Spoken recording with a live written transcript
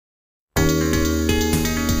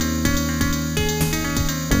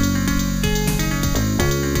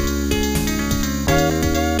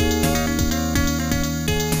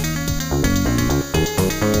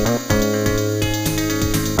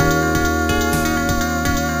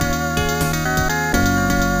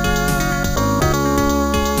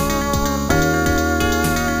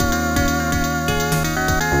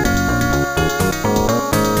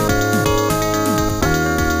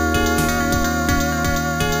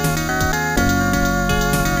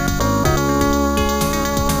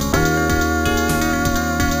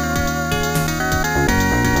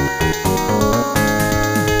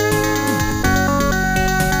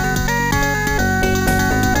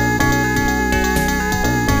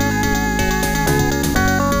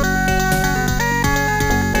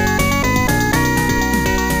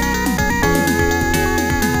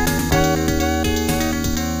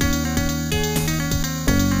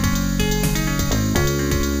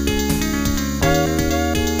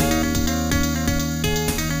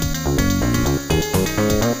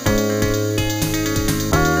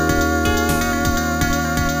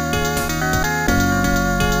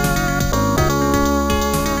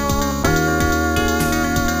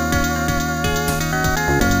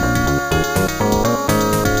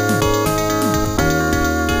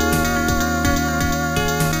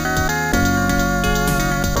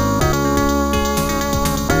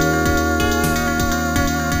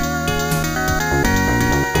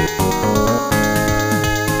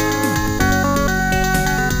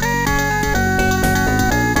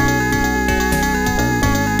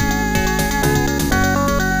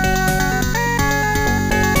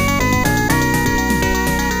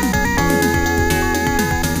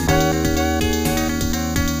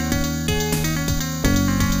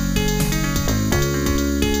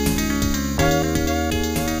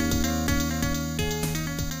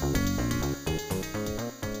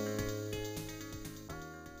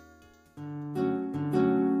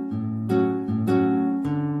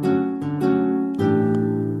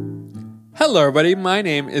Hello everybody, my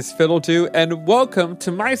name is Fiddle2, and welcome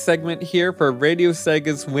to my segment here for Radio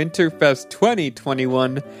Sega's Winterfest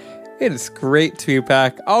 2021. It is great to be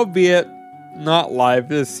back, albeit not live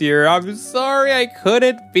this year. I'm sorry I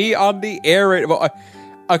couldn't be on the air right now.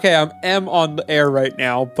 Okay, I am on the air right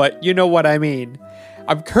now, but you know what I mean.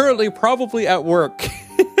 I'm currently probably at work.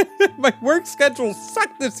 My work schedule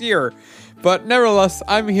sucked this year. But nevertheless,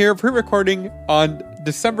 I'm here pre-recording on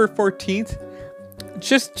December 14th.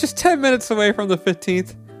 Just 10 minutes away from the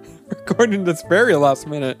 15th. Recording this very last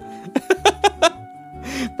minute.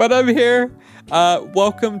 But I'm here.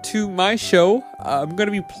 Welcome to my show. I'm going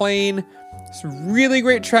to be playing some really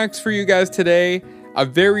great tracks for you guys today. A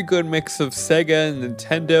very good mix of Sega and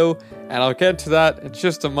Nintendo. And I'll get to that in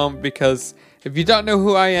just a moment because if you don't know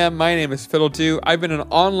who I am, my name is Fiddle2. I've been an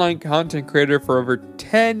online content creator for over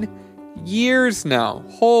 10 years now.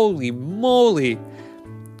 Holy moly.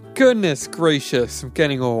 Goodness gracious, I'm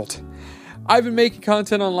getting old. I've been making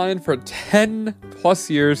content online for 10 plus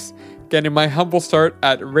years, getting my humble start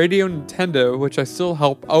at Radio Nintendo, which I still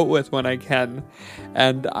help out with when I can.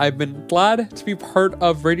 And I've been glad to be part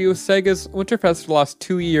of Radio Sega's Winterfest for the last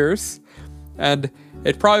 2 years. And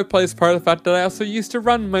it probably plays part of the fact that I also used to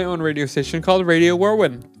run my own radio station called Radio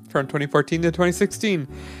Whirlwind from 2014 to 2016.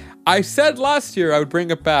 I said last year I would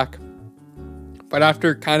bring it back, but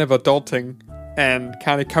after kind of adulting and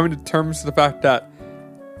kind of coming to terms with the fact that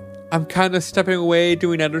I'm kind of stepping away,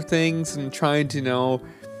 doing other things, and trying to,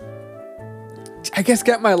 I guess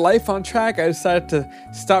get my life on track, I decided to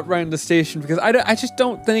stop running the station because I just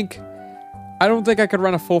don't think I could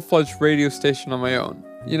run a full-fledged radio station on my own.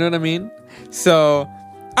 You know what I mean? So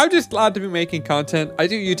I'm just glad to be making content. I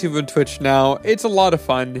do YouTube and Twitch now. It's a lot of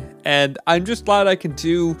fun, and I'm just glad I can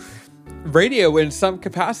do radio in some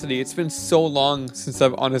capacity. It's been so long since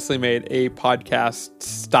I've honestly made a podcast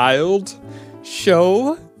styled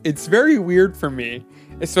show. It's very weird for me,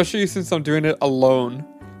 especially since I'm doing it alone.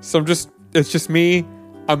 So it's just me,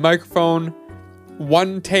 a microphone,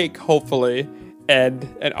 one take hopefully, and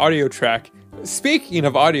an audio track. Speaking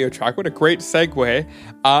of audio track, what a great segue.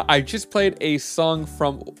 I just played a song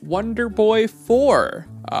from Wonder Boy 4.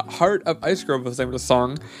 Heart of Ice Grove was the name of the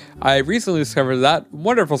song. I recently discovered that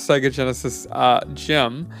wonderful Sega Genesis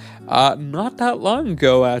gem not that long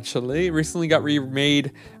ago, actually. It recently got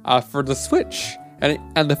remade for the Switch.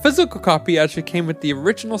 And the physical copy actually came with the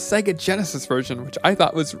original Sega Genesis version, which I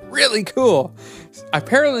thought was really cool.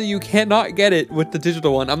 Apparently you cannot get it with the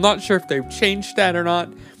digital one. I'm not sure if they've changed that or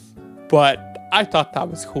not, but I thought that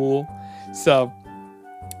was cool. So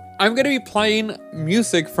I'm going to be playing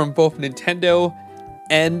music from both Nintendo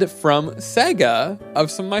and from Sega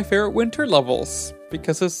of some of my favorite winter levels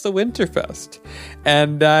because it's the Winterfest.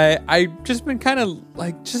 And I just been kind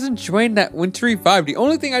of just enjoying that wintry vibe. The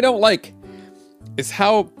only thing I don't like is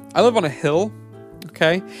how I live on a hill,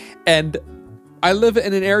 okay? And I live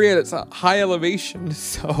in an area that's a high elevation,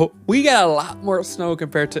 so we get a lot more snow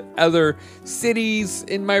compared to other cities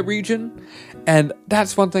in my region. And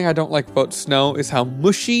that's one thing I don't like about snow is how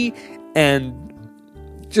mushy and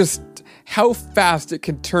just how fast it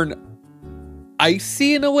can turn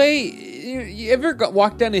icy in a way. You ever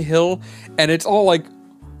walk down a hill and it's all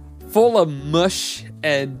full of mush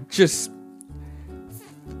and just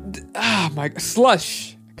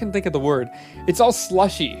slush. I couldn't think of the word. It's all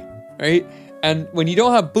slushy, right? And when you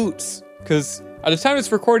don't have boots, because at the time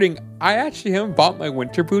it's recording, I actually haven't bought my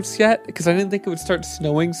winter boots yet because I didn't think it would start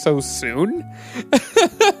snowing so soon.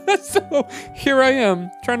 So here I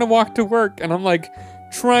am trying to walk to work, and I'm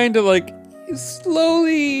trying to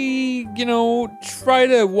slowly, try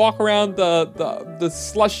to walk around the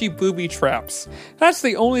slushy booby traps. That's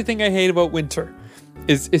the only thing I hate about winter.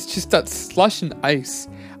 It's just that slush and ice.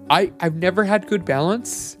 I've never had good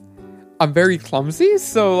balance. I'm very clumsy,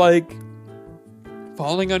 so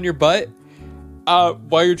falling on your butt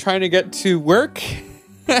while you're trying to get to work,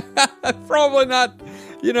 probably not,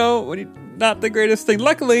 not the greatest thing.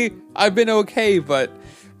 Luckily, I've been okay, but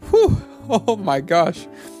whew, oh my gosh.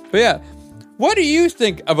 But yeah, what do you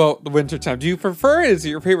think about the winter time? Do you prefer it? Is it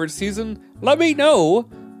your favorite season? Let me know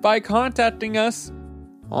by contacting us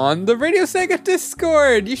on the Radio Sega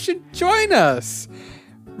Discord. You should join us.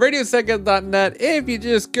 RadioSega.net. If you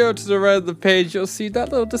just go to the right of the page, you'll see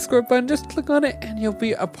that little Discord button. Just click on it and you'll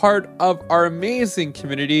be a part of our amazing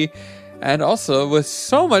community. And also, with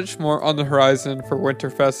so much more on the horizon for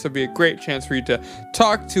Winterfest, it'll be a great chance for you to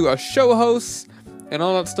talk to a show host and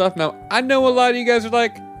all that stuff. Now, I know a lot of you guys are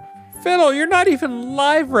like, Fiddle, you're not even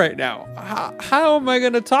live right now. How am I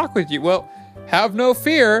going to talk with you? Well, have no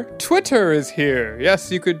fear. Twitter is here. Yes,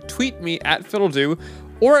 you could tweet me at Fiddle2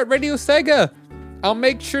 or at Radio Sega. I'll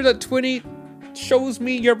make sure that shows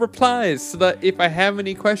me your replies so that if I have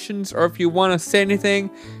any questions or if you want to say anything,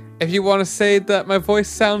 if you want to say that my voice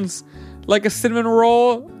sounds like a cinnamon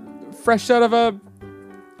roll fresh out of a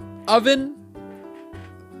oven,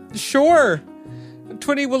 sure,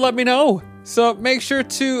 Twinny will let me know. So make sure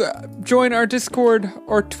to join our Discord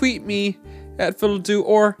or tweet me at Fiddledoo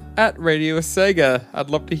or at Radio Sega. I'd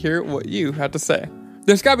love to hear what you had to say.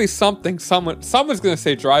 There's gotta be something, someone's gonna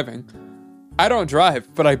say driving. I don't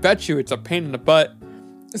drive, but I bet you it's a pain in the butt.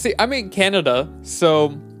 See, I'm in Canada,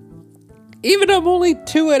 so even though I'm only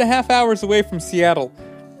 2.5 hours away from Seattle,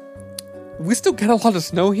 we still get a lot of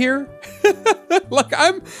snow here. Like,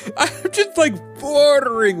 I'm just like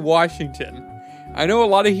bordering Washington. I know a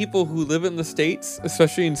lot of people who live in the States,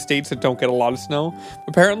 especially in states that don't get a lot of snow.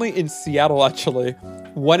 Apparently in Seattle, actually,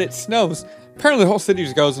 when it snows, apparently the whole city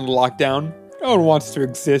just goes into lockdown. No one wants to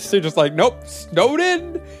exist. They're just like, nope, snowed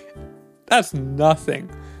in? That's nothing.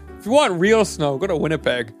 If you want real snow, go to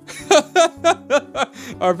Winnipeg.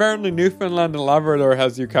 Or apparently Newfoundland and Labrador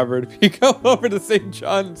has you covered if you go over to St.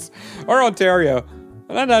 John's or Ontario.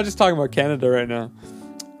 And I'm not just talking about Canada right now.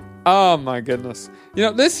 Oh my goodness. You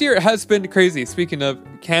know, this year has been crazy. Speaking of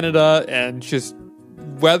Canada and just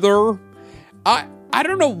weather, I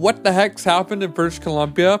don't know what the heck's happened in British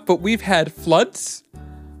Columbia, but we've had floods,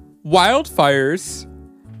 wildfires,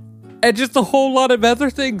 and just a whole lot of other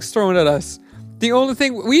things thrown at us. The only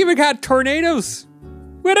thing, we even got tornadoes.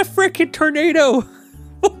 We had a freaking tornado.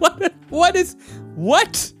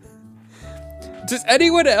 What? Does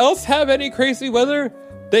anyone else have any crazy weather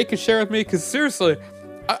they could share with me? Because seriously,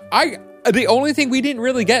 the only thing we didn't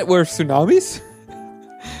really get were tsunamis,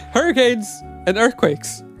 hurricanes, and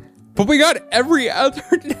earthquakes. But we got every other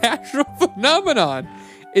natural phenomenon.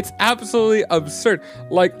 It's absolutely absurd.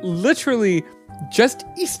 Like, literally, just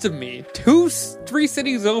east of me, 2-3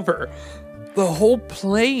 cities over, the whole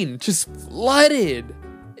plain just flooded.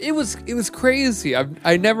 It was crazy.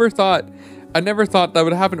 I never thought that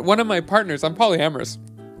would happen. One of my partners, I'm polyamorous.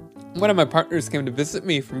 One of my partners came to visit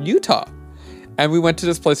me from Utah, and we went to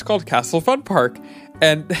this place called Castle Fun Park,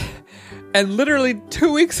 and literally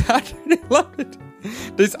 2 weeks after they left it,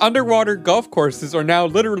 these underwater golf courses are now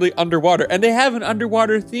literally underwater, and they have an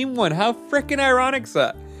underwater theme one. How freaking ironic is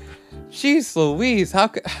that? Jeez Louise, how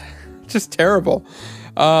could... just terrible.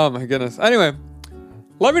 Oh my goodness. Anyway,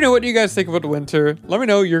 let me know what you guys think about the winter. Let me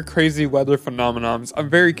know your crazy weather phenomenons. I'm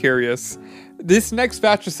very curious. This next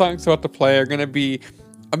batch of songs about to play are going to be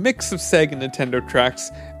a mix of Sega and Nintendo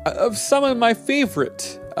tracks of some of my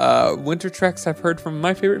favorite winter tracks I've heard from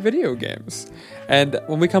my favorite video games. And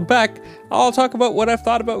when we come back, I'll talk about what I've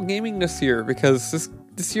thought about gaming this year, because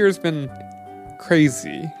this year has been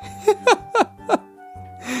crazy.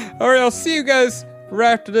 Alright, I'll see you guys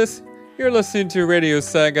right after this. You're listening to Radio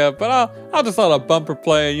Sega, but I'll just let a bumper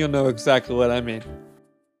play and you'll know exactly what I mean.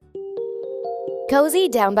 Cozy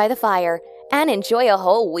down by the fire and enjoy a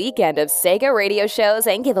whole weekend of Sega radio shows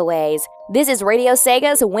and giveaways. This is Radio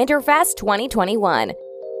Sega's Winterfest 2021.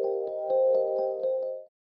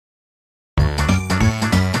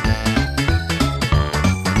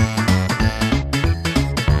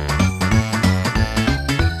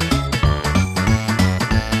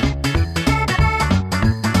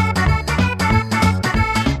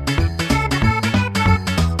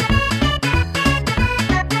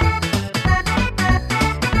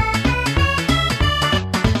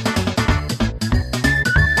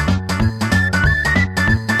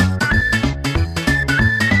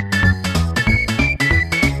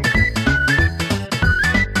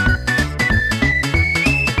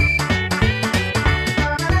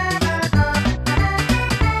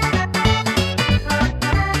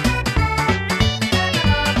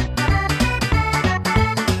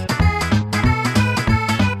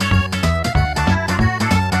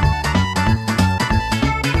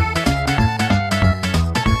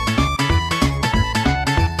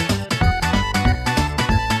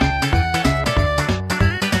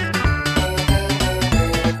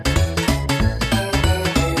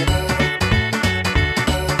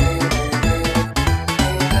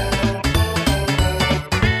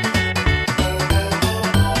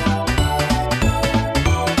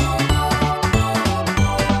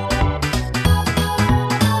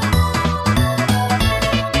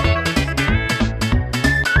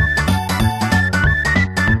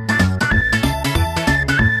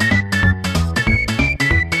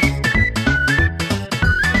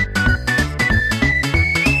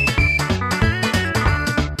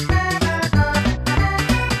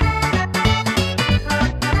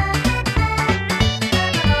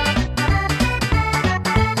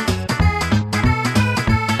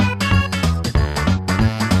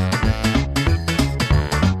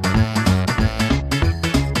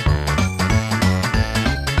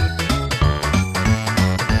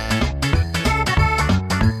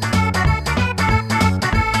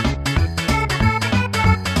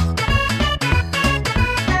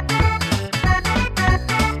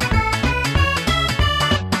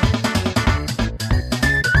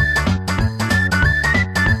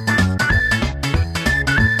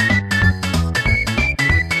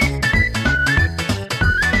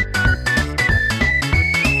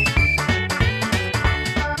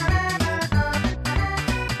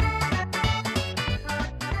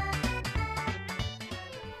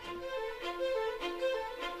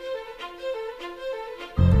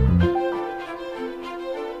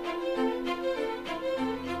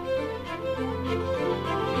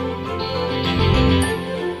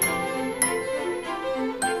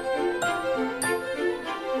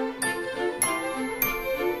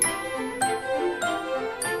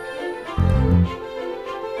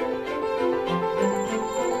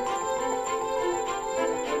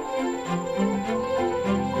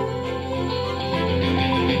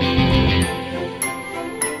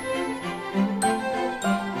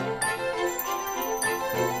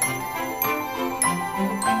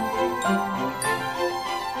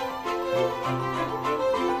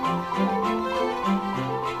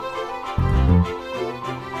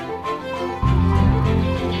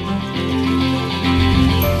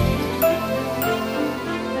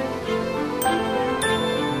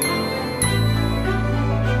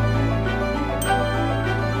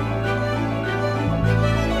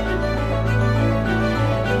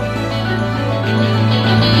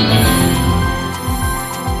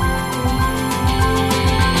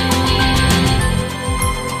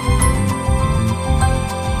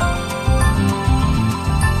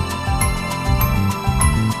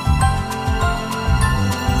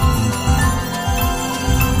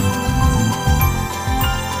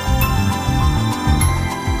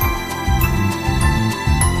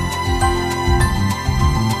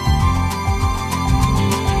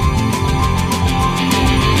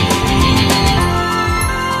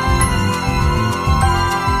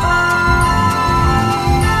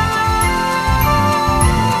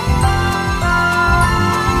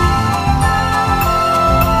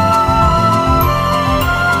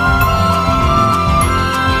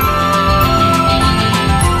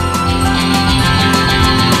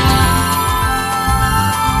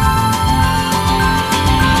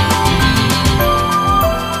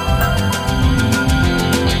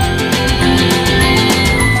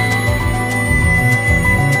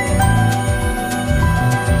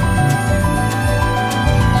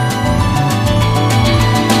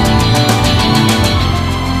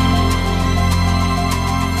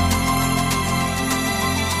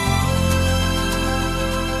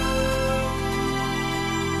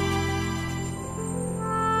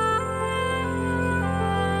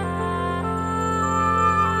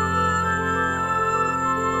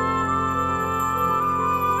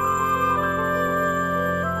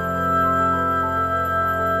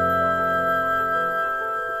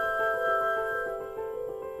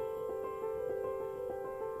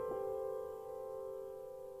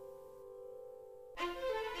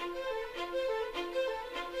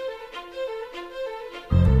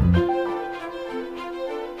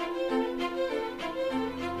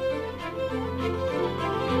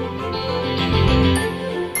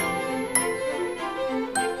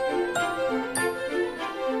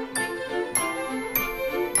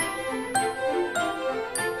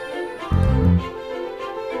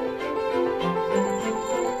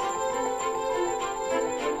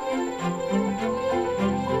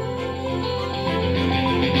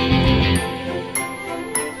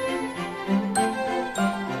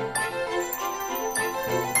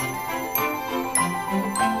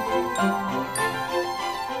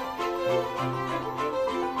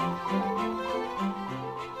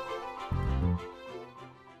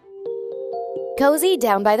 cozy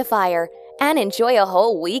down by the fire, and enjoy a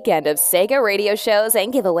whole weekend of Sega radio shows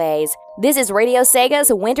and giveaways. This is Radio Sega's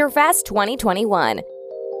Winterfest 2021.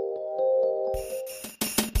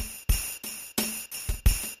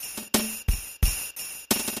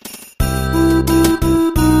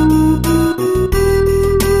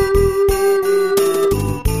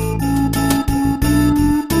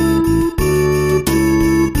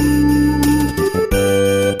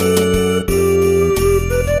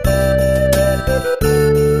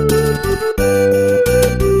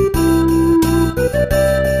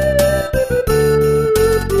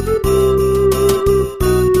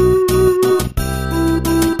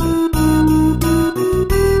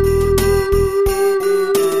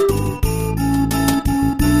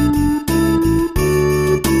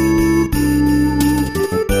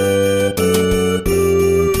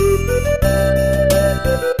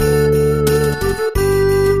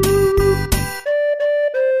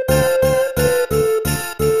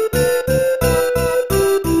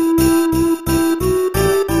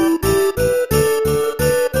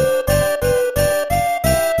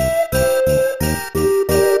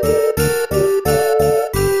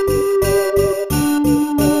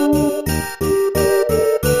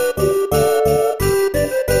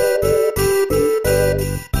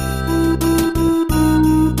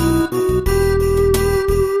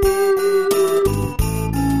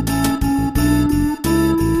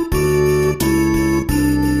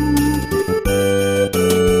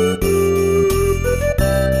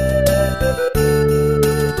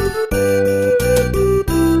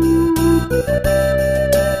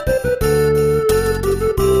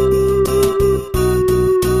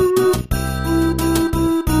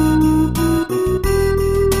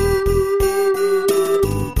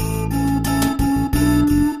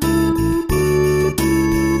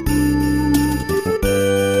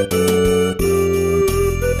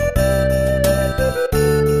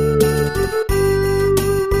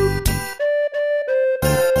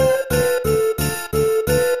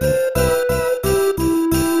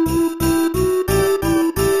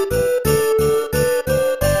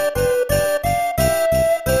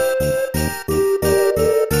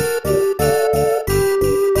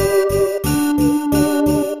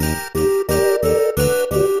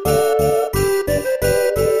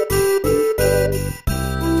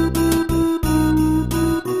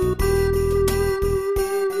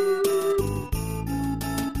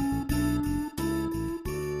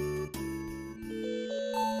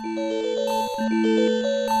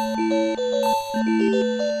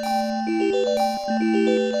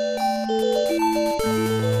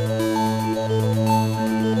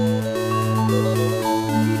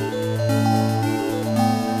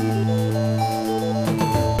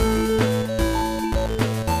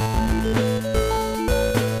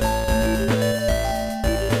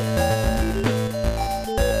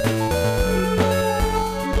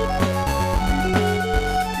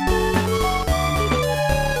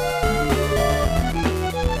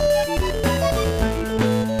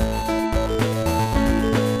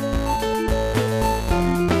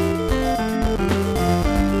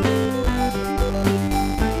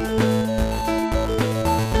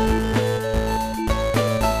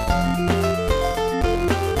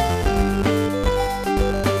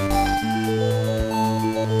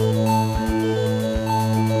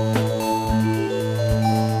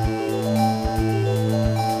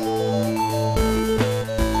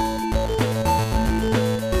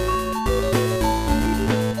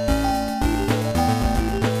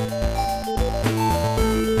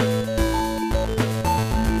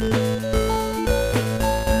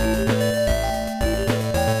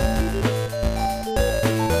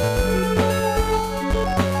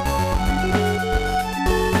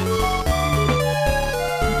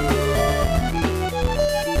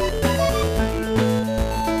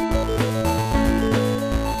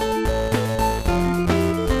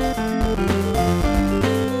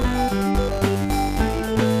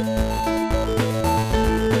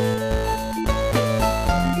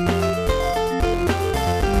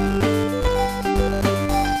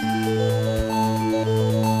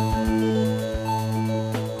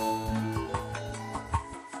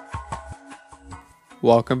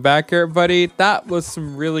 Welcome back, everybody. That was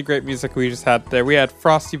some really great music we just had there. We had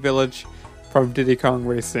Frosty Village from Diddy Kong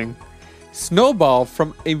Racing, Snowball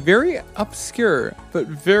from a very obscure but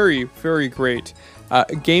very, very great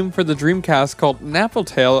game for the Dreamcast called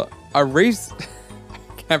Nappletail. I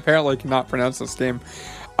apparently cannot pronounce this game.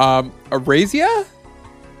 Arazia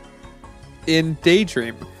in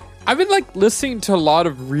Daydream. I've been listening to a lot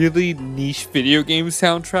of really niche video game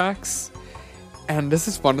soundtracks, and this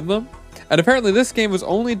is one of them. And apparently this game was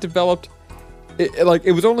only developed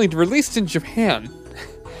it was only released in Japan,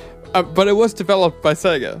 but it was developed by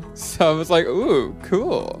Sega. So I was like, ooh,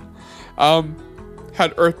 cool.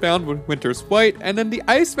 Had Earthbound with Winter's White, and then the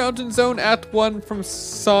Ice Mountain Zone Act 1 from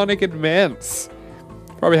Sonic Advance.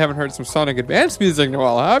 Probably haven't heard some Sonic Advance music in a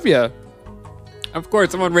while, have you? Of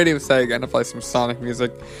course, I'm on Radio Sega and I play some Sonic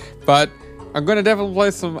music, but I'm going to definitely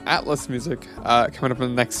play some Atlas music coming up in the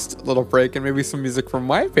next little break, and maybe some music from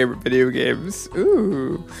my favorite video games.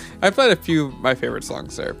 Ooh. I played a few of my favorite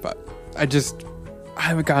songs there, but I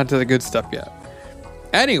haven't gotten to the good stuff yet.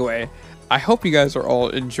 Anyway, I hope you guys are all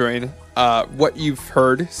enjoying what you've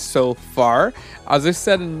heard so far. As I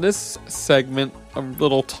said in this segment, a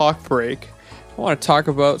little talk break, I want to talk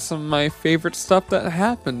about some of my favorite stuff that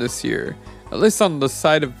happened this year, at least on the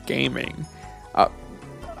side of gaming.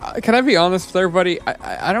 Can I be honest with everybody?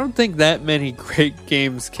 I don't think that many great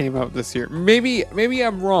games came out this year. Maybe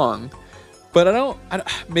I'm wrong, but I don't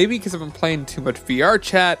maybe because I've been playing too much VR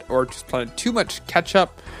chat or just playing too much catch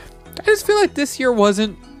up. I just feel like this year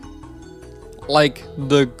wasn't like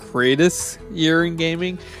the greatest year in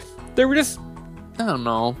gaming. They were just, I don't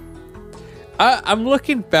know. I'm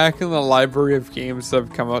looking back in the library of games that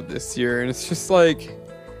have come out this year, and it's just like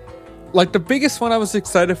the biggest one I was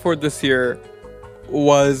excited for this year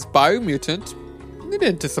was Biomutant. It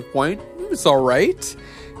didn't disappoint. It was all right.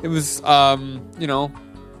 It was, I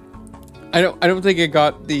don't think it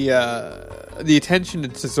got the attention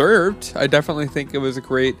it deserved. I definitely think it was a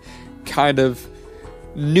great kind of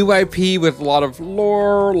new IP with a lot of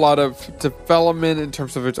lore, a lot of development in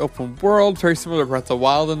terms of its open world, very similar to Breath of the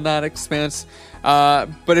Wild in that expanse.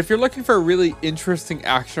 But if you're looking for a really interesting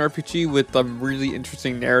action RPG with some really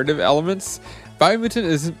interesting narrative elements, Biomutant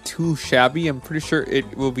isn't too shabby. I'm pretty sure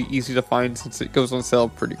it will be easy to find since it goes on sale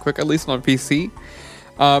pretty quick, at least on PC.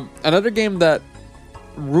 Another game that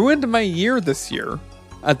ruined my year this year,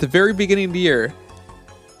 at the very beginning of the year,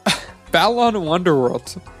 Balan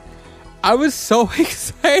Wonderworld. I was so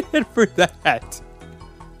excited for that.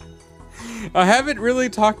 I haven't really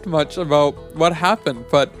talked much about what happened,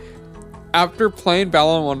 but after playing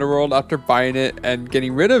Balan Wonderworld, after buying it and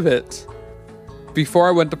getting rid of it, before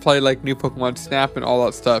I went to play like new Pokemon Snap and all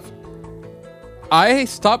that stuff, I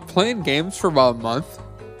stopped playing games for about a month.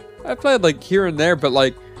 I played like here and there, but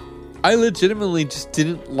like I legitimately just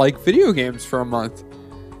didn't like video games for a month.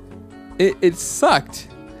 It sucked.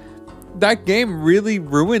 That game really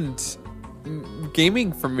ruined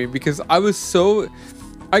gaming for me because I was so,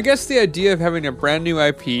 I guess the idea of having a brand new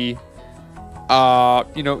IP,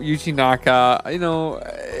 Yuji Naka,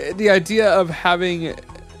 the idea of having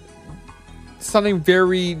something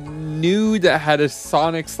very new that had a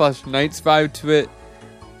Sonic/Knights vibe to it,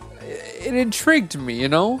 it intrigued me,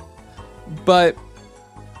 but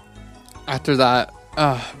after that,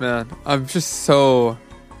 man, I just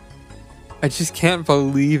can't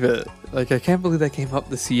believe it. Like, I can't believe that came up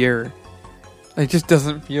this year. It just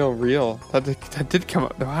doesn't feel real. That did come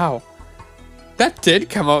out. Wow. That did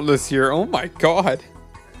come out this year. Oh my god.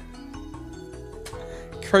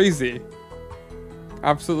 Crazy.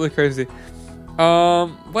 Absolutely crazy.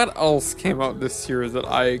 What else came out this year that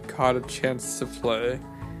I caught a chance to play?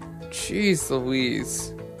 Jeez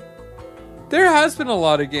Louise. There has been a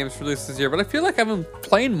lot of games released this year, but I feel like I've been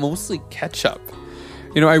playing mostly catch-up.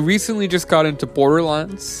 I recently just got into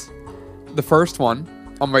Borderlands, the first one,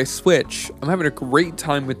 on my Switch. I'm having a great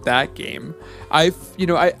time with that game. I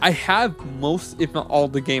have most, if not all,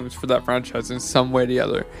 the games for that franchise in some way or the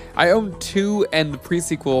other. I own 2 and the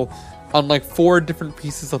pre-sequel on like 4 different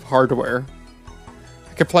pieces of hardware.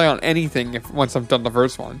 I could play on anything once I've done the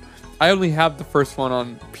first one. I only have the first one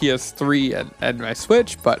on PS3 and my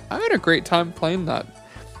Switch, but I had a great time playing that.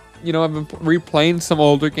 I've been replaying some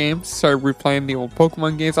older games, started replaying the old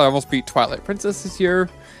Pokemon games. I almost beat Twilight Princess this year.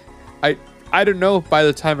 I don't know if by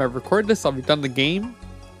the time I record this, I'll be done the game.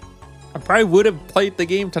 I probably would have played the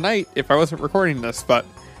game tonight if I wasn't recording this, but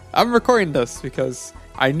I'm recording this because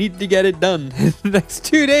I need to get it done in the next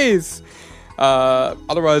 2 days.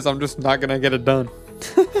 Otherwise, I'm just not going to get it done.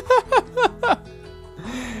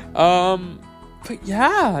 But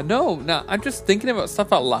yeah, no, I'm just thinking about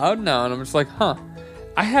stuff out loud now, and I'm just like,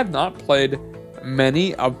 I have not played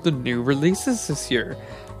many of the new releases this year.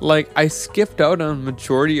 Like, I skipped out on a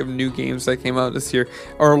majority of new games that came out this year,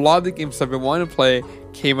 or a lot of the games I've been wanting to play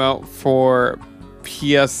came out for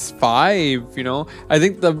PS5, I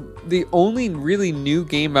think the only really new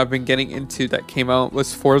game I've been getting into that came out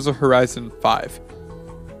was Forza Horizon 5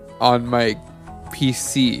 on my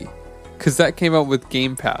PC, because that came out with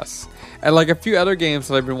Game Pass. And like a few other games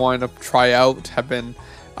that I've been wanting to try out have been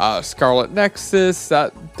Scarlet Nexus.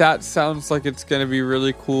 That sounds like it's going to be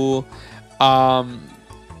really cool.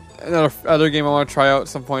 Another other game I want to try out at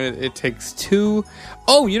some point. It Takes Two.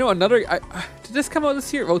 Oh, you know, another. Did this come out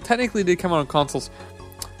this year? Well, technically, it did come out on consoles.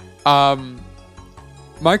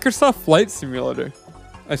 Microsoft Flight Simulator.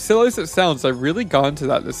 As silly as it sounds, I really got into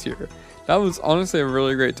that this year. That was honestly a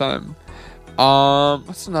really great time.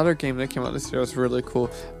 What's another game that came out this year? It was really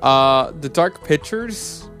cool. The Dark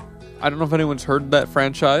Pictures. I don't know if anyone's heard of that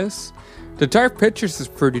franchise. The Dark Pictures is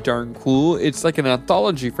pretty darn cool. It's like an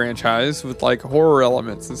anthology franchise with like horror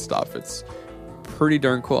elements and stuff. It's pretty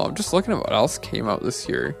darn cool. I'm just looking at what else came out this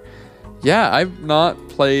year. Yeah, I've not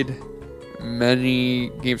played many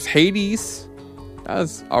games. Hades. That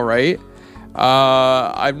was alright.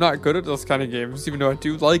 I'm not good at those kind of games, even though I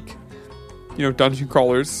do like, you know, dungeon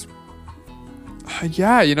crawlers.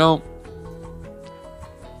 Yeah, you know,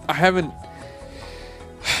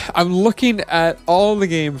 I'm looking at all the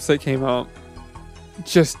games that came out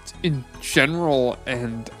just in general,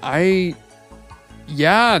 and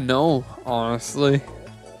honestly,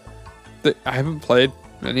 I haven't played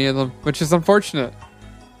many of them, which is unfortunate,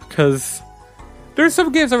 because there's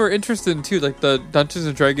some games I were interested in too, like the Dungeons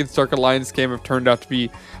and Dragons Dark Alliance game have turned out to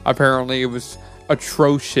be, apparently it was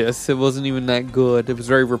atrocious. It wasn't even that good. It was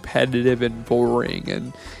very repetitive and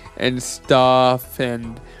boring and stuff,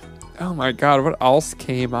 and oh my god, what else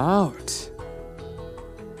came out?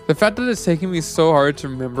 The fact that it's taking me so hard to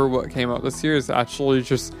remember what came out this year is actually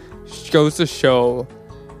just goes to show.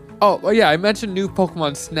 Oh, well, yeah, I mentioned new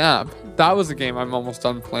Pokemon Snap. That was a game I'm almost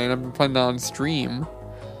done playing. I've been playing that on stream.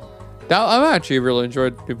 I actually really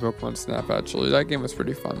enjoyed new Pokemon Snap, actually. That game was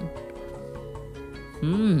pretty fun.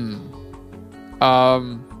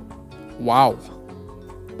 Wow.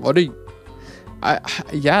 What are you...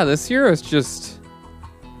 yeah, this year was just...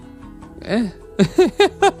 It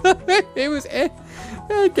was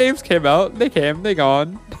games came out. They came. They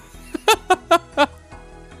gone.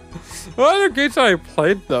 What other games have I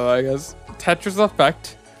played, though, I guess? Tetris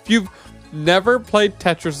Effect. If you've never played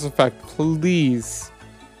Tetris Effect, please,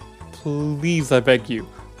 I beg you,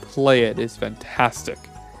 play it. It's fantastic.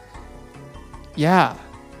 Yeah.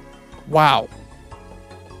 Wow.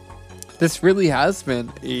 This really has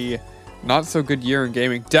been a not so good year in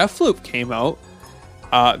gaming. Deathloop came out.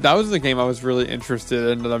 That was the game I was really interested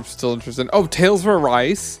in, and I'm still interested in. Oh, Tales of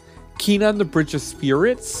Arise, Kena and the Bridge of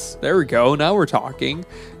Spirits. There we go. Now we're talking.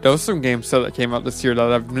 Those are some games that came out this year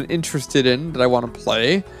that I've been interested in, that I want to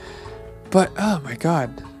play. But, oh my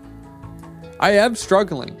god. I am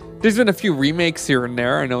struggling. There's been a few remakes here and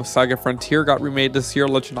there. I know Saga Frontier got remade this year.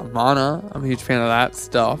 Legend of Mana. I'm a huge fan of that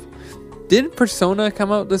stuff. Didn't Persona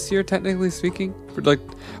come out this year, technically speaking?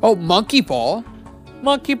 Monkey Ball.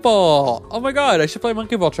 Monkey Ball. Oh my god, I should play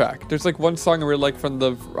Monkey Ball track. There's like one song I really like from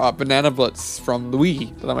the Banana Blitz from the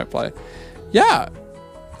Wii that I might play. Yeah.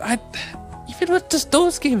 Even with just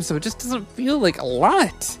those games, though, it just doesn't feel like a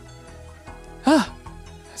lot.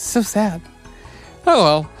 So sad. Oh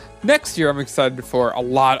well. Next year, I'm excited for a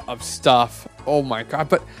lot of stuff. Oh my god,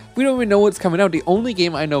 but we don't even know what's coming out. The only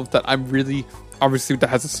game I know that I'm really, obviously, that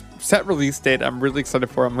has a set release date I'm really excited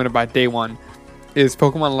for, I'm going to buy day one, is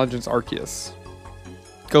Pokemon Legends Arceus.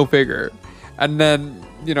 Go figure. And then,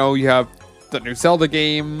 you know, you have the new Zelda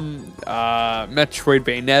game, Metroid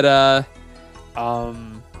Bayonetta,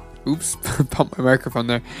 oops, bumped my microphone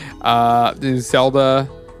there, the new Zelda,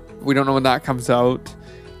 we don't know when that comes out,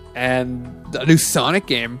 and the new Sonic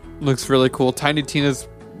game looks really cool. Tiny Tina's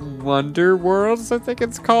Wonder Worlds, I think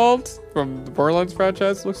it's called, from the Borderlands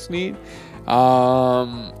franchise, looks neat.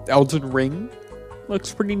 Elden Ring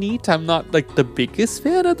looks pretty neat. I'm not like the biggest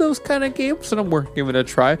fan of those kind of games, but I'm worth giving it a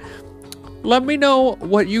try. Let me know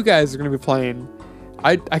what you guys are going to be playing.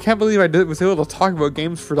 I can't believe I was able to talk about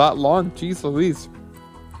games for that long. Jeez Louise.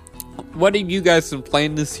 What have you guys been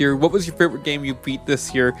playing this year? What was your favorite game you beat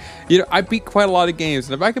this year? You know, I beat quite a lot of games,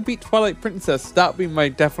 and if I could beat Twilight Princess, that would be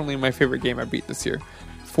definitely my favorite game I beat this year.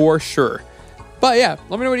 For sure. But yeah,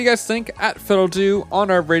 let me know what you guys think at Fiddledo on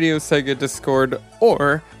our Radio Sega Discord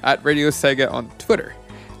or at Radio Sega on Twitter.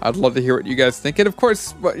 I'd love to hear what you guys think. And of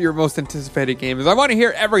course, what your most anticipated game is. I want to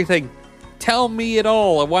hear everything. Tell me it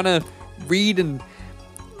all. I want to read and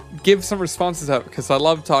give some responses out because I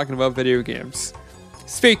love talking about video games.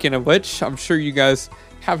 Speaking of which, I'm sure you guys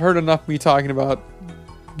have heard enough of me talking about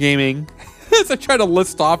gaming as I try to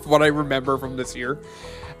list off what I remember from this year.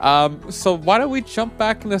 So why don't we jump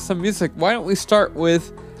back into some music? Why don't we start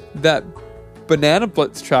with that Banana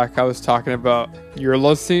Blitz track I was talking about? You're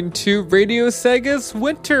listening to Radio Sega's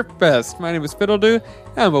Winterfest. My name is Fiddledo,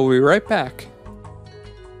 and we'll be right back.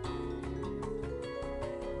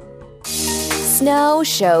 Snow,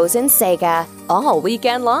 shows, and Sega all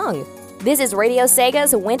weekend long. This is Radio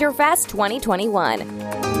Sega's Winterfest 2021.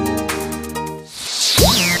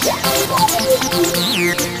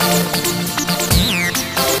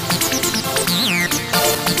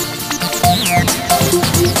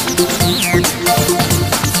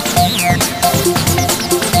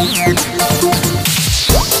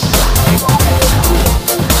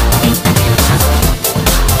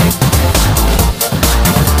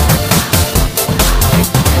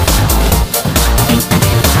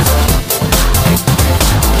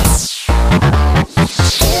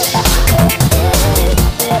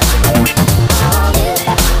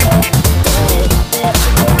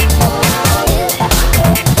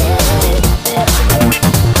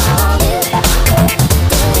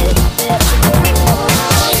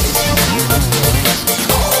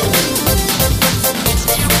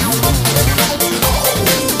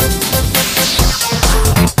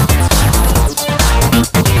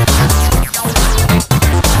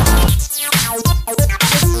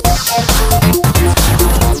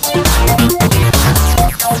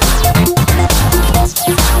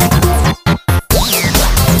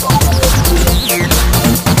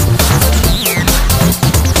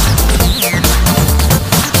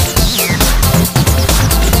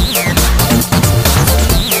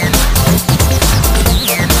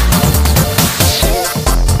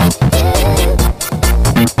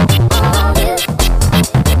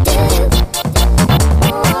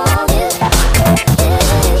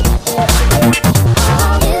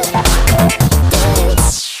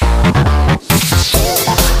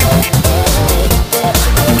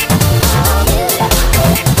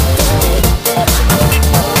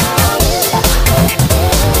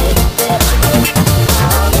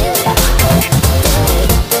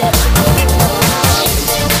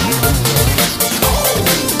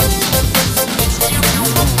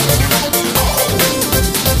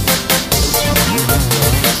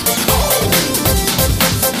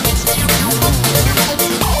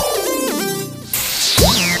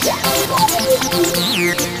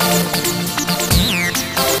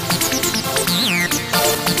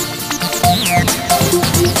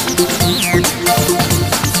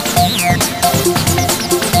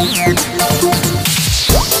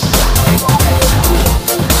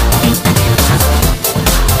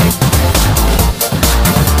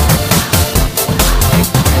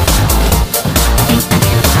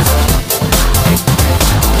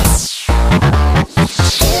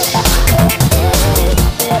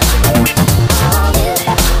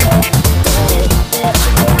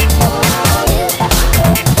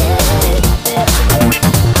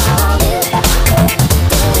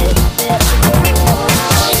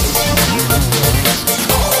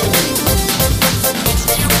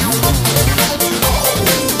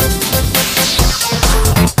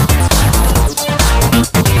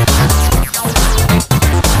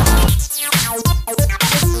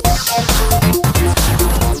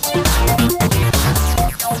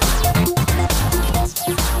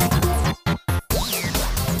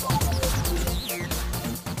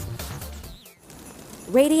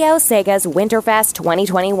 Radio Sega's Winterfest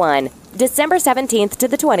 2021, December 17th to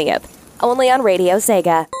the 20th, only on Radio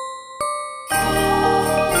Sega.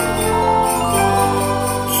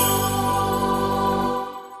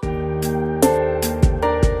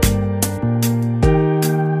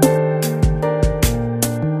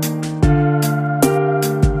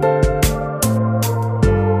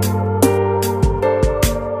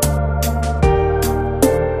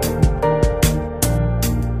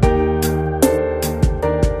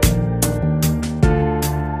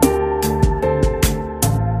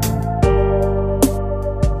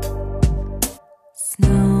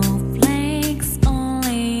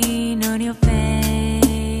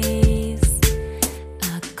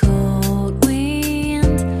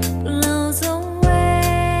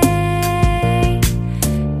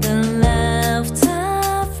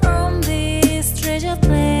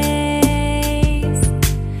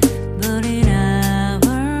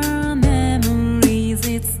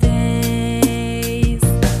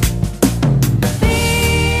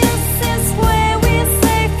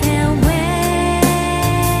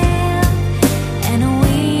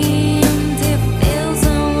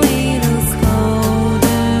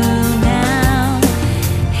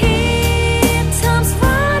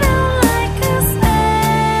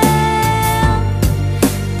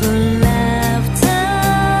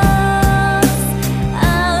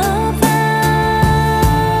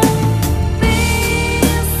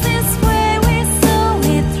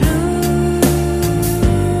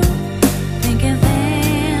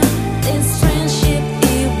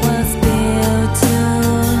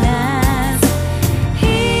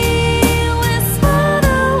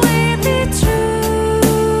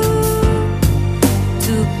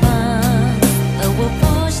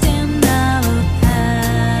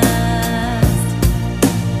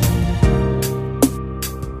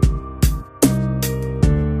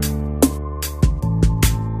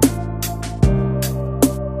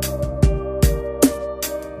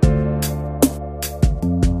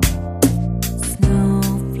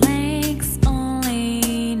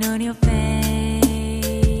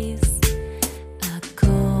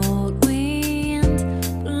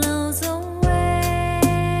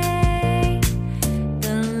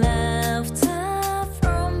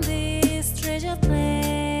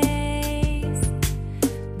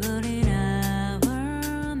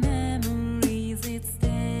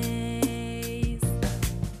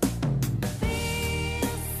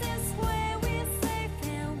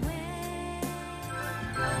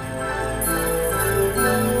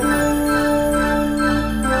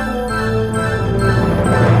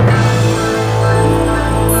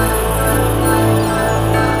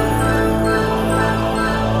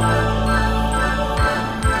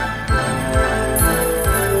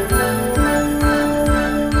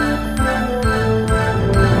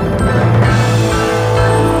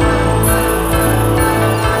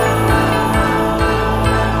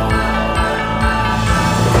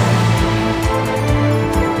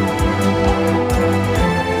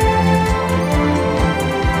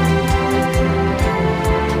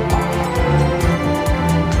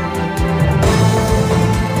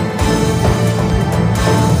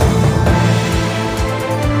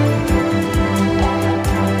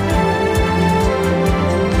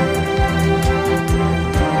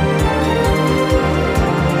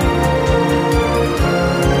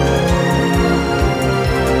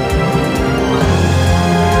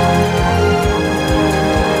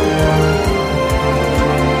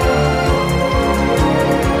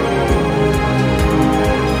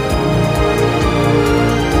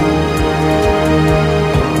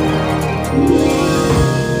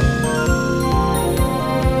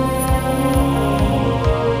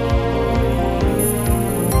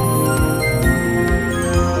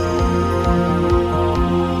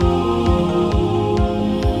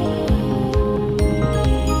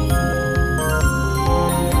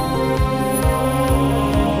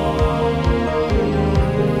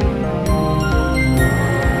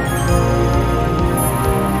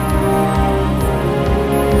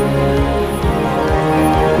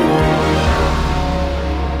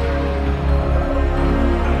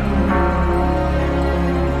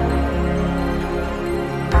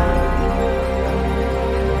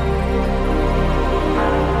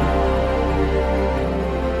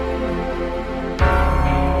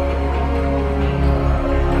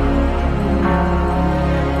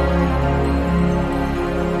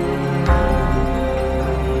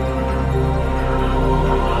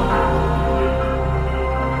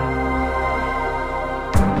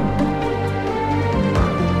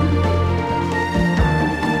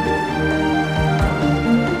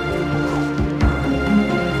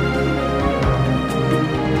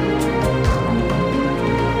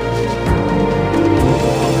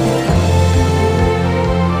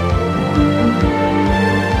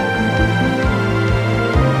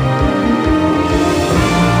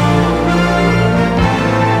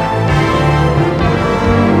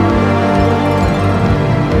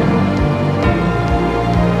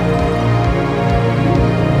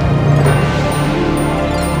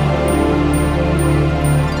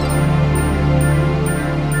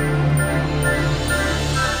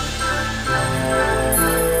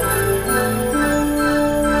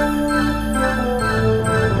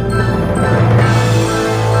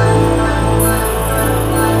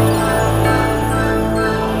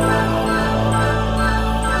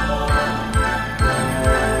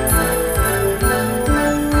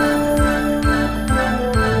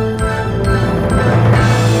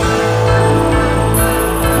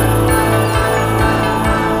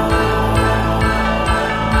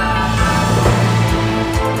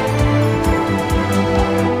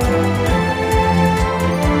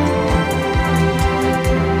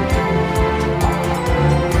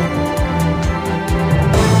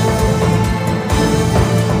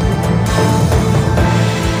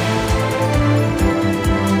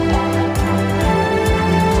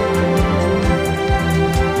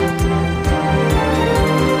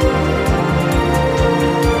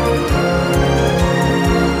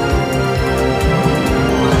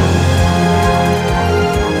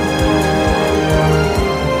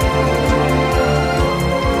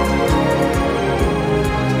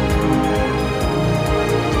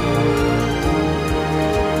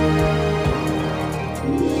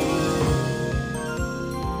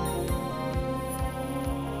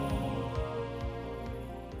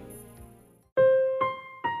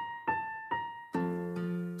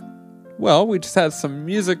 Well, we just had some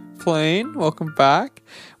music playing. Welcome back.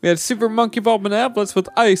 We had Super Monkey Ball Benevolence with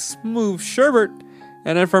Ice Move Sherbert.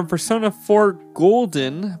 And then from Persona 4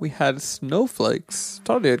 Golden, we had Snowflakes.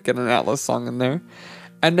 Told you I'd get an Atlas song in there.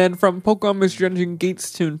 And then from Pokemon Mystery Dungeon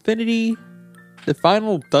Gates to Infinity, the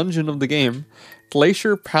final dungeon of the game,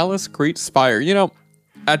 Glacier Palace Great Spire. You know,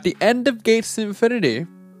 at the end of Gates to Infinity,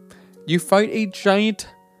 you fight a giant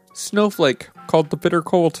snowflake called the Bitter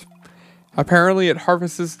Cold. Apparently, it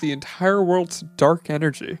harvests the entire world's dark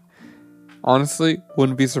energy. Honestly,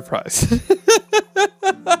 wouldn't be surprised.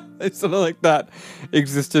 Something like that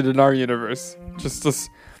existed in our universe. Just this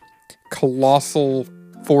colossal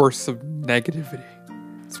force of negativity.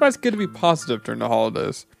 That's why it's good to be positive during the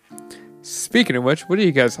holidays. Speaking of which, what do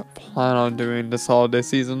you guys plan on doing this holiday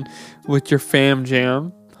season with your fam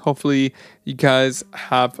jam? Hopefully, you guys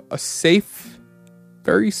have a safe,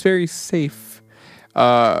 very, very safe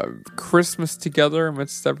Christmas together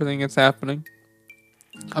amidst everything that's happening.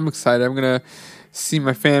 I'm excited. I'm gonna see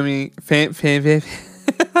my family.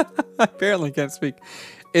 I apparently can't speak.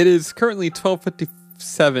 It is currently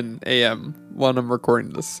 12:57 a.m. when I'm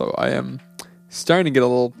recording this, so I am starting to get a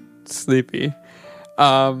little sleepy.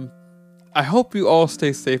 I hope you all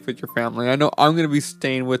stay safe with your family. I know I'm gonna be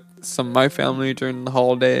staying with some of my family during the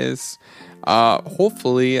holidays.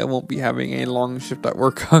 Hopefully, I won't be having a long shift at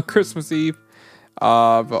work on Christmas Eve.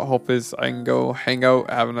 But hope is I can go hang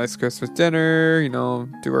out, have a nice Christmas dinner,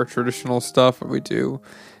 do our traditional stuff that we do.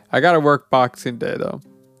 I gotta work Boxing Day though.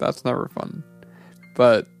 That's never fun.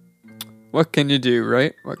 But what can you do,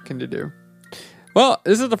 right? What can you do? Well,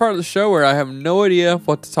 this is the part of the show where I have no idea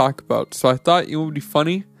what to talk about. So I thought it would be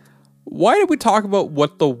funny. Why did we talk about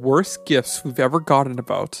what the worst gifts we've ever gotten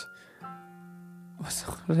about?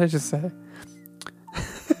 What did I just say?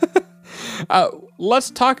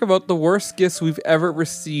 Let's talk about the worst gifts we've ever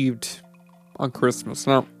received on Christmas.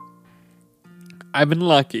 Now, I've been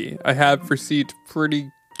lucky. I have received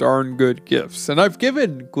pretty darn good gifts, and I've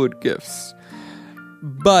given good gifts.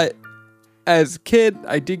 But as a kid,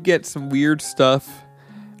 I did get some weird stuff.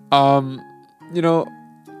 The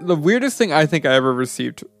weirdest thing I think I ever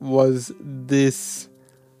received was this.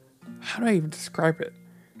 How do I even describe it?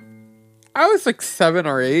 I was like 7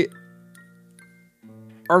 or 8,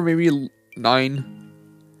 or maybe 9,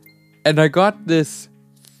 and I got this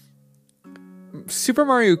Super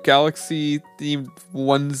Mario Galaxy themed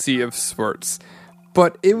onesie of sorts,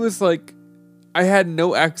 but it was like I had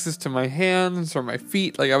no access to my hands or my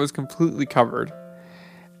feet. Like I was completely covered.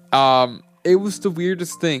 It was the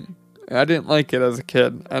weirdest thing. I didn't like it as a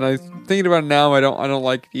kid, and I thinking about it now, I don't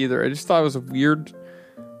like it either. I just thought it was weird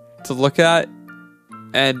to look at,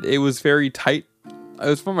 and it was very tight. It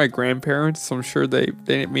was from my grandparents, so I'm sure they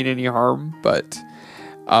didn't mean any harm, but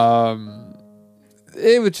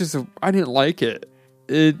it was just I didn't like it.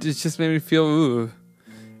 It just made me feel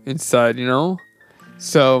inside,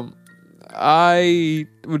 So I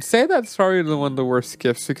would say that's probably one of the worst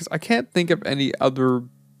gifts, because I can't think of any other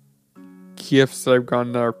gifts that I've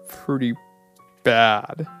gotten that are pretty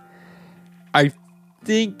bad. I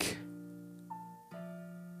think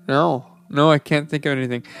no, I can't think of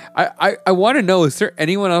anything. I want to know, is there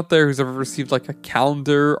anyone out there who's ever received like a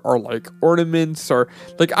calendar or like ornaments, or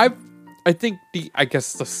like I think the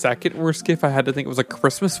second worst gift I had to think was a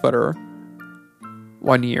Christmas sweater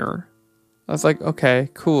one year. I was like, okay,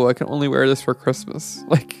 cool, I can only wear this for Christmas.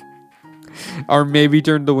 Like, or maybe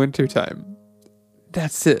during the winter time.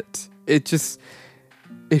 That's it. It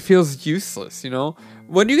feels useless,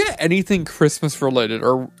 When you get anything Christmas related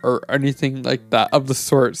or anything like that of the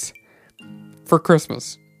sorts for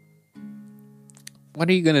Christmas, what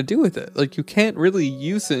are you going to do with it? Like, you can't really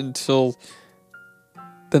use it until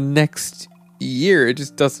the next year. It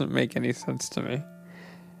just doesn't make any sense to me.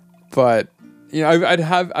 But,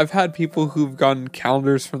 I've had people who've gotten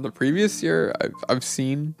calendars from the previous year. I've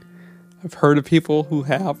heard of people who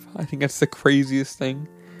have. I think that's the craziest thing.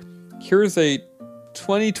 Here's a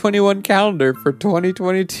 2021 calendar for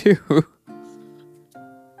 2022.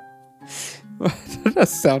 Does that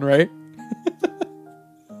sound right?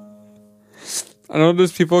 I know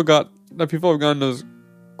there's people have gotten those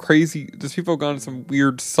crazy. There's people have gotten some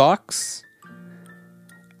weird socks.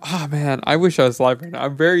 Oh man, I wish I was live right now.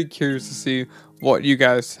 I'm very curious to see what you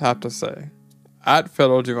guys have to say. At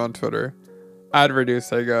Fiddlejuve on Twitter, at Radio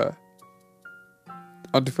Sega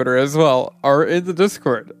on Twitter as well, or in the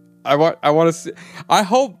Discord. I want to see. I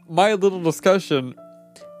hope my little discussion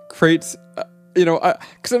creates,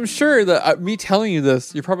 because I'm sure that me telling you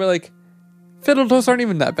this, you're probably like, fiddle toes aren't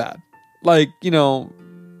even that bad. Like,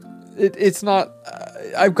 it's not.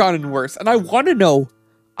 I've gotten worse, and I want to know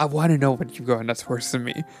what you've gotten that's worse than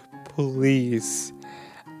me. Please,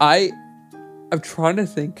 I I'm trying to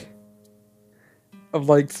think of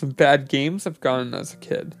like some bad games I've gotten as a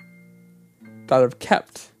kid that I've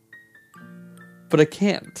kept, but I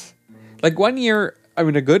can't. Like one year,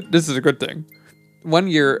 this is a good thing. One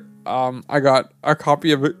year, I got a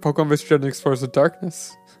copy of Pokemon Mystery Dungeon Explorers of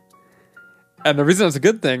Darkness. And the reason it's a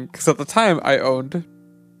good thing, because at the time I owned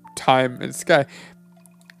Time and Sky.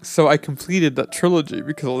 So I completed that trilogy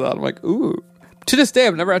because of that. I'm like, ooh. To this day,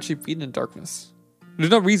 I've never actually beaten in Darkness.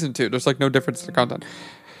 There's no reason to. There's like no difference in the content.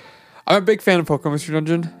 I'm a big fan of Pokemon Mystery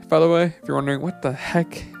Dungeon, by the way. If you're wondering, what the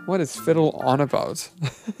heck? What is Fiddle on about?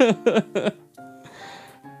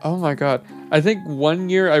 Oh my god. I think one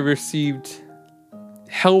year I received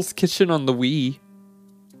Hell's Kitchen on the Wii.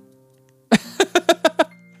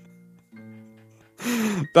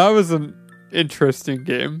 That was an interesting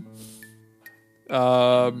game.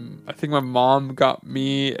 I think my mom got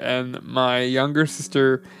me and my younger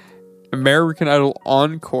sister American Idol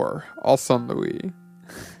Encore, also on the Wii.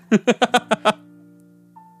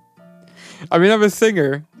 I mean, I'm a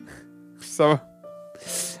singer, so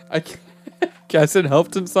I guess it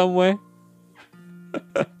helped in some way.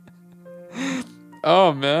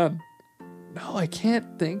 Oh man, no, I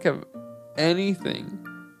can't think of anything.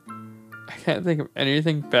 I can't think of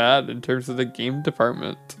anything bad in terms of the game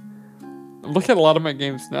department. I'm looking at a lot of my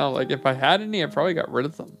games now. Like, if I had any, I probably got rid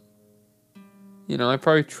of them. You know, I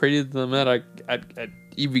probably traded them at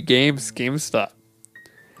EB Games, GameStop.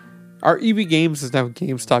 Our EB Games is now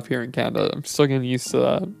GameStop here in Canada. I'm still getting used to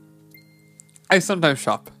that. I sometimes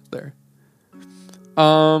shop there.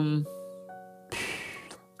 Oh.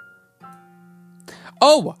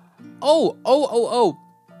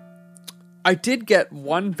 I did get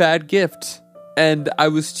one bad gift, and I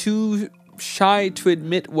was too shy to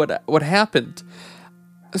admit what happened.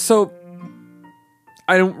 So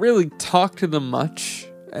I don't really talk to them much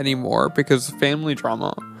anymore because of family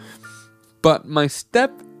drama. But my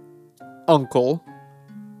step uncle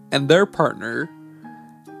and their partner,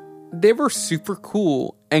 they were super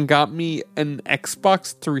cool and got me an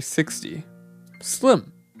Xbox 360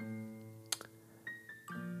 Slim.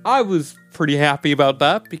 I was pretty happy about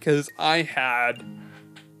that because I had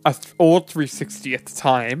an old 360 at the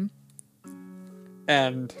time,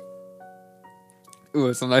 and it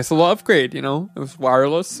was a nice little upgrade, you know? It was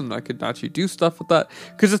wireless, and I could actually do stuff with that.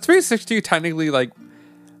 Because the 360, technically, like,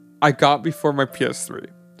 I got before my PS3.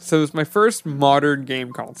 So it was my first modern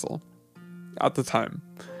game console at the time.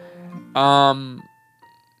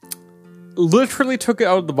 Literally took it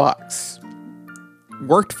out of the box.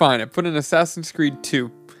 Worked fine. I put in Assassin's Creed 2.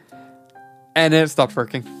 And then it stopped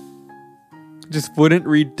working. Just wouldn't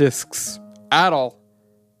read discs at all.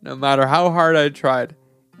 No matter how hard I tried,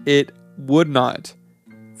 it would not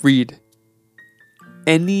read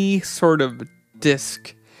any sort of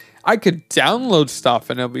disc. I could download stuff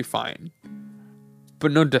and it'll be fine,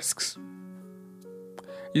 but no discs.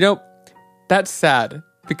 You know, that's sad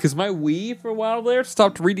because my Wii for a while there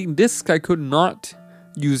stopped reading discs. I could not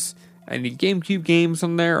use any GameCube games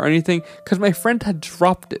on there or anything because my friend had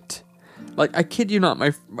dropped it. Like, I kid you not,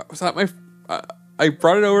 I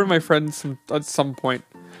brought it over to my friend at some point,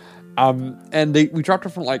 and we dropped it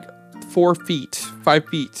from like 5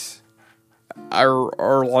 feet,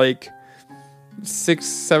 or like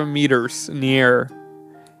 6-7 meters in the air,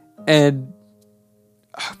 and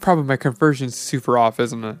probably my conversion's super off,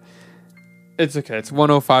 isn't it? It's okay. It's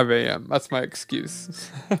 1:05 a.m. That's my excuse.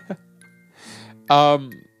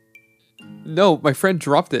 No, my friend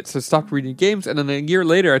dropped it, so I stopped reading games, and then a year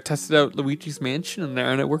later, I tested out Luigi's Mansion in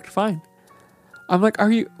there, and it worked fine. I'm like,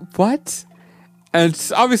 what?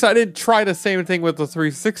 And obviously, I didn't try the same thing with the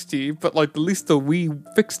 360, but like, at least the Wii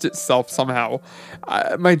fixed itself somehow.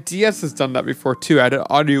 My DS has done that before, too. I had an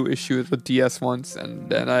audio issue with the DS once, and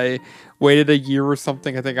then I waited a year or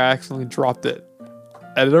something. I think I accidentally dropped it,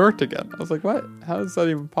 and it worked again. I was like, what? How is that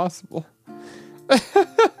even possible?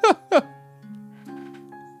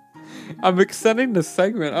 I'm extending the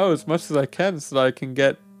segment as much as I can so that I can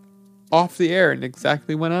get off the air in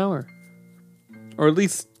exactly 1 hour. Or at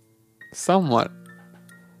least somewhat.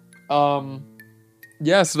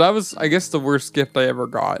 Yeah, so that was, I guess, the worst gift I ever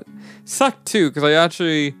got. Sucked too, because I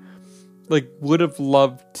actually would have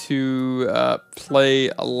loved to play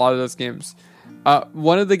a lot of those games.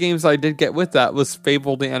 One of the games I did get with that was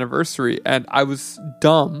Fable the Anniversary, and I was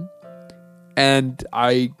dumb, and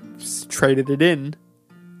I traded it in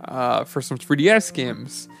for some 3DS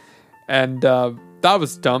games, and that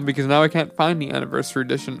was dumb because now I can't find the Anniversary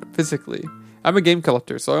Edition physically. I'm a game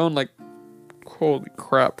collector, so I own holy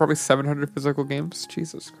crap, probably 700 physical games.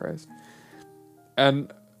 Jesus Christ.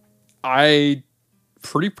 And I'm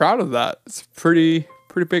pretty proud of that. It's a pretty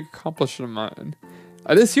big accomplishment of mine.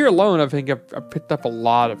 This year alone, I think I've picked up a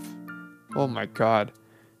lot of... Oh my god.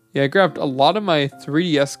 Yeah, I grabbed a lot of my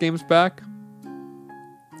 3DS games back.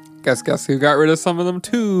 Guess who got rid of some of them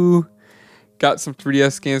too? Got some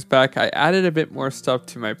 3DS games back. I added a bit more stuff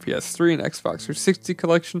to my PS3 and Xbox 360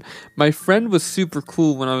 collection. My friend was super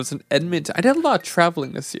cool when I was in Edmonton. I did a lot of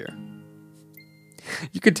traveling this year.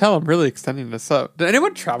 You could tell I'm really extending this up. Did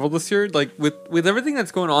anyone travel this year? Like, with everything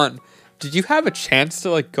that's going on, did you have a chance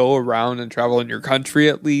to, like, go around and travel in your country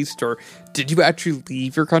at least? Or did you actually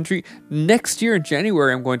leave your country? Next year in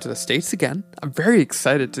January, I'm going to the States again. I'm very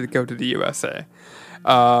excited to go to the USA.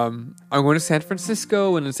 I'm going to San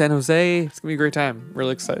Francisco and in San Jose. It's going to be a great time.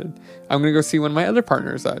 Really excited. I'm going to go see one of my other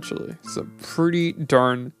partners, actually. So pretty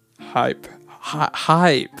darn hype.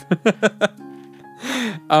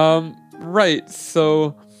 Right,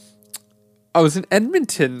 so I was in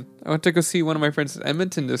Edmonton. I went to go see one of my friends in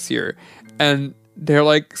Edmonton this year, and they're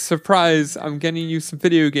like, surprise, I'm getting you some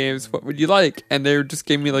video games. What would you like? And they just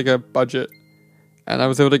gave me like a budget, and I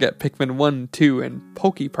was able to get Pikmin 1, 2, and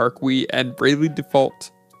Poke Park Wii, and Bravely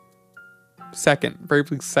Default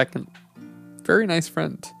Bravely second. Very nice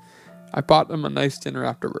friend. I bought them a nice dinner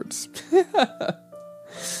afterwards.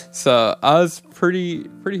 So I was pretty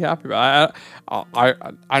happy about it.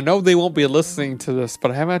 I know they won't be listening to this,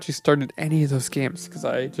 but I haven't actually started any of those games because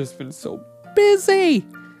I've just been so busy.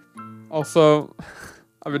 Also,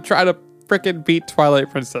 I've been trying to freaking beat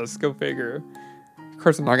Twilight Princess. Go figure. Of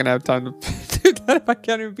course, I'm not gonna have time to do that if I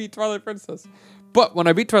can't even beat Twilight Princess. But when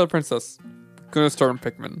I beat Twilight Princess, I'm gonna start on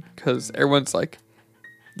Pikmin because everyone's like,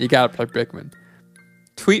 "You gotta play Pikmin."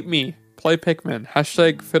 Tweet me, play Pikmin.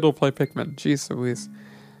 # fiddle play Pikmin. Jeez Louise.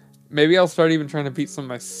 Maybe I'll start even trying to beat some of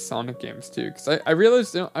my Sonic games too, because I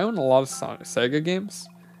realized, you know, I own a lot of Sega games.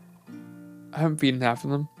 I haven't beaten half of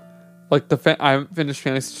them. Like I haven't finished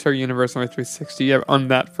Fantasy Star Universe on my 360. I've owned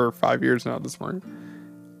that for 5 years now at this point.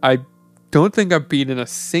 I don't think I've beaten a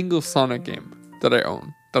single Sonic game that I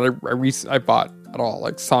own, that I bought at all.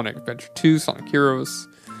 Like Sonic Adventure 2, Sonic Heroes.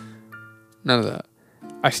 None of that.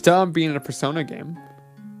 I still haven't beaten a Persona game.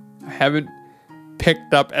 I haven't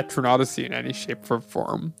picked up Etron Odyssey in any shape or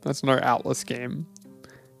form. That's another Atlas game.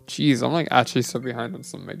 Jeez, I'm like actually so behind on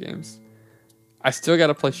some of my games. I still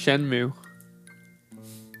gotta play Shenmue.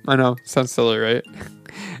 I know, sounds silly, right?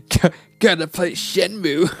 Gotta play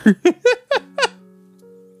Shenmue.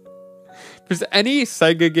 If there's any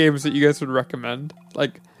Sega games that you guys would recommend,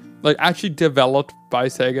 like actually developed by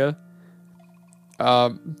Sega,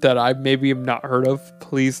 that I maybe have not heard of,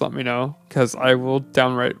 please let me know, because I will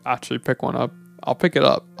downright actually pick one up. I'll pick it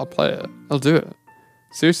up. I'll play it. I'll do it.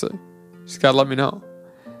 Seriously. Just gotta let me know.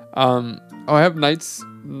 I have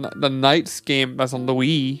the Knights game that's on the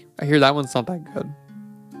Wii. I hear that one's not that good,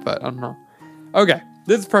 but I don't know. Okay,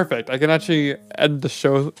 this is perfect. I can actually end the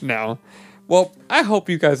show now. Well, I hope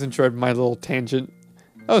you guys enjoyed my little tangent.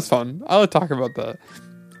 That was fun. I like talking about that.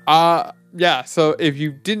 Yeah, so if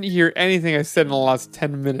you didn't hear anything I said in the last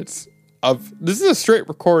 10 minutes this is a straight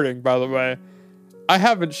recording, by the way. I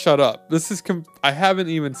haven't shut up. I haven't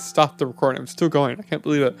even stopped the recording. I'm still going. I can't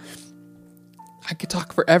believe it. I could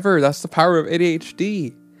talk forever. That's the power of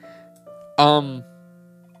ADHD. Let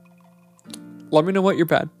me know what your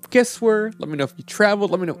bad guests were. Let me know if you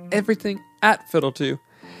traveled. Let me know everything at Fiddle2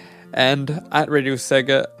 and at Radio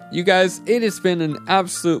Sega. You guys, it has been an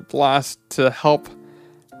absolute blast to help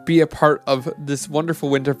be a part of this wonderful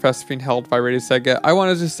Winterfest being held by Radio Sega. I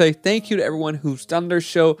wanted to say thank you to everyone who's done their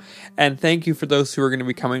show, and thank you for those who are going to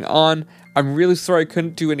be coming on. I'm really sorry I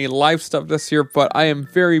couldn't do any live stuff this year, but I am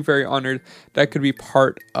very, very honored that I could be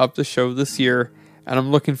part of the show this year, and I'm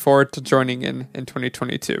looking forward to joining in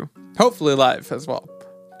 2022. Hopefully live as well,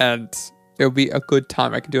 and it'll be a good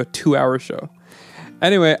time. I can do a 2-hour show.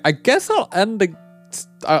 Anyway, I guess I'll end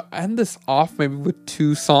this off maybe with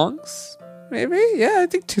 2 songs. Maybe? Yeah, I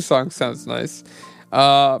think 2 songs sounds nice.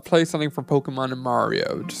 Play something from Pokemon and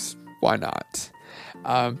Mario. Just why not?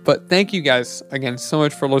 But thank you guys again so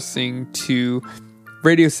much for listening to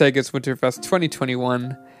Radio Sega's Winterfest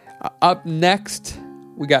 2021. Up next,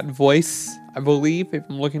 we got Voice, I believe, if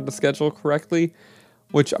I'm looking at the schedule correctly,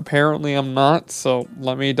 which apparently I'm not. So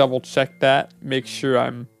let me double check that. Make sure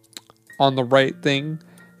I'm on the right thing.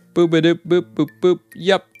 Boop-a-doop, boop, boop, boop.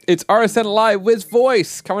 Yep. It's RSN Live with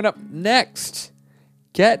Voice coming up next.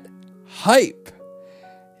 Get hype.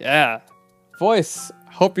 Yeah. Voice,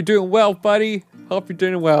 hope you're doing well, buddy. Hope you're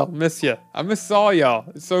doing well. Miss you. I miss all y'all.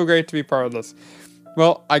 It's so great to be part of this.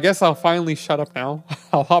 Well, I guess I'll finally shut up now.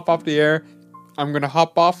 I'll hop off the air. I'm going to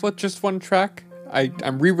hop off with just one track.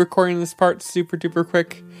 I'm re-recording this part super duper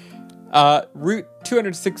quick. Route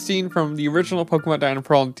 216 from the original Pokemon Diamond and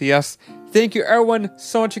Pearl on DS. Thank you, everyone,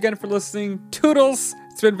 so much again for listening. Toodles!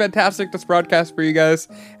 It's been fantastic, this broadcast for you guys.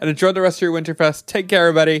 And enjoy the rest of your Winterfest. Take care,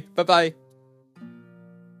 everybody. Bye-bye.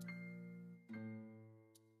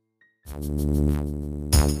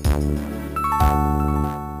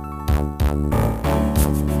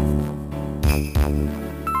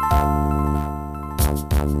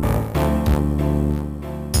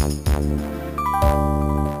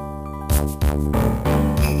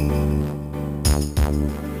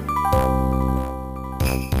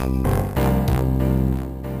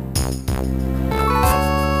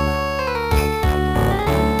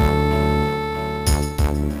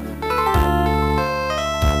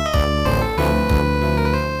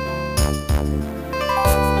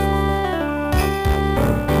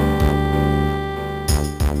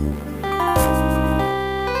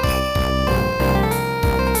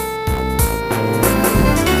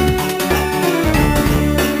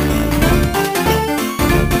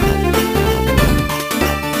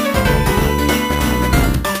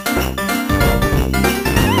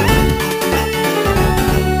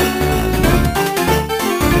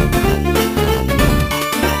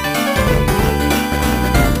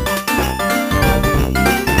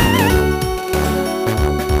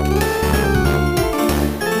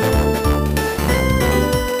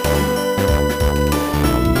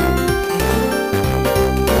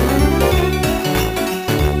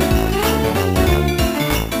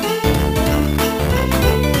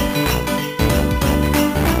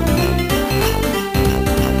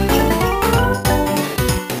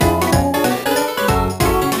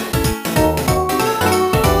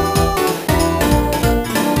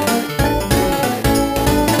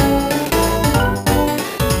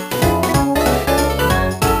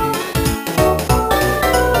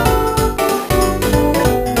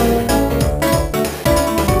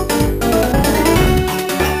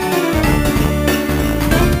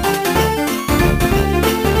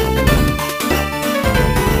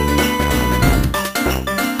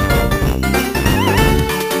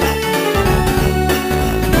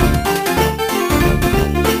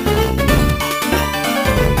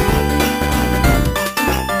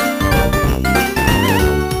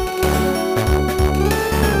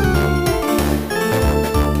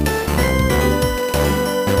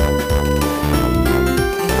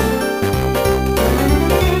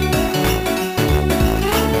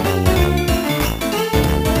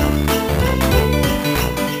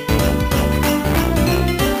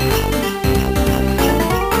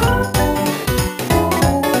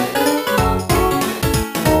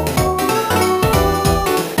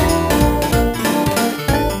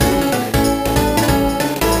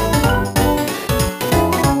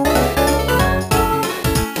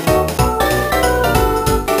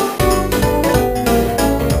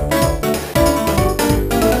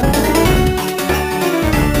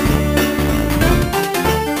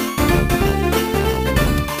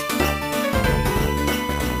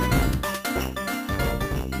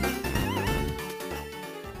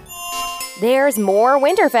 There's more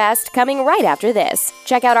Winterfest coming right after this.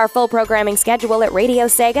 Check out our full programming schedule at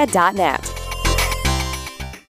radiosega.net.